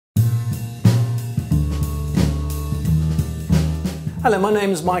Hello, my name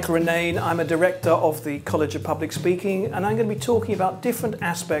is Michael Renane. I'm a director of the College of Public Speaking, and I'm going to be talking about different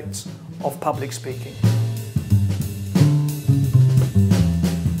aspects of public speaking.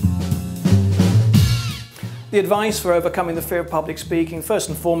 The advice for overcoming the fear of public speaking, first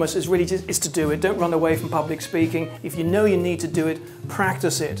and foremost, is really to do it. Don't run away from public speaking. If you know you need to do it,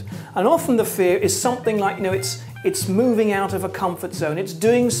 practice it. And often the fear is something like, it's moving out of a comfort zone. It's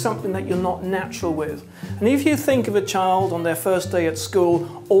doing something that you're not natural with. And if you think of a child on their first day at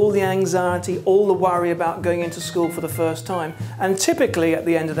school, all the anxiety, all the worry about going into school for the first time, and typically at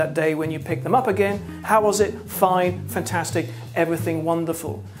the end of that day when you pick them up again, how was it? Fine, fantastic, everything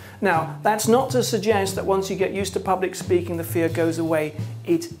wonderful. Now, that's not to suggest that once you get used to public speaking, the fear goes away.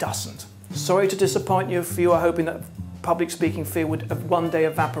 It doesn't. Sorry to disappoint you if you are hoping that public speaking fear would one day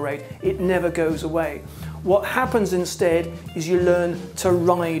evaporate. It never goes away. What happens instead is you learn to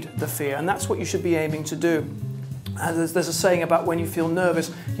ride the fear, and that's what you should be aiming to do. There's a saying about when you feel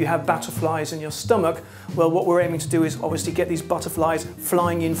nervous, you have butterflies in your stomach. Well, what we're aiming to do is obviously get these butterflies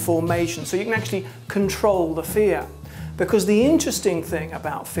flying in formation so you can actually control the fear. Because the interesting thing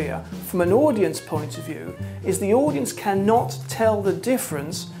about fear, from an audience point of view, is the audience cannot tell the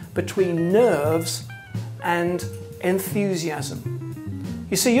difference between nerves and enthusiasm.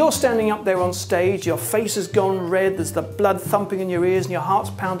 You see, you're standing up there on stage, your face has gone red, there's the blood thumping in your ears and your heart's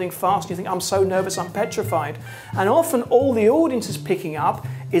pounding fast, and you think, I'm so nervous, I'm petrified. And often all the audience is picking up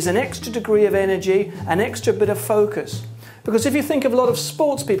is an extra degree of energy, an extra bit of focus. Because if you think of a lot of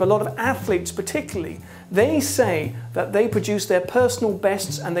sports people, a lot of athletes particularly, they say that they produce their personal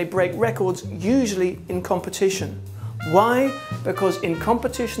bests and they break records usually in competition. Why? Because in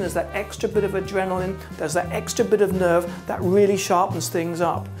competition there's that extra bit of adrenaline, there's that extra bit of nerve that really sharpens things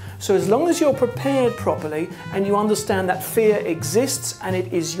up. So as long as you're prepared properly and you understand that fear exists and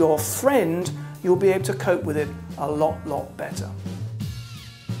it is your friend, you'll be able to cope with it a lot better.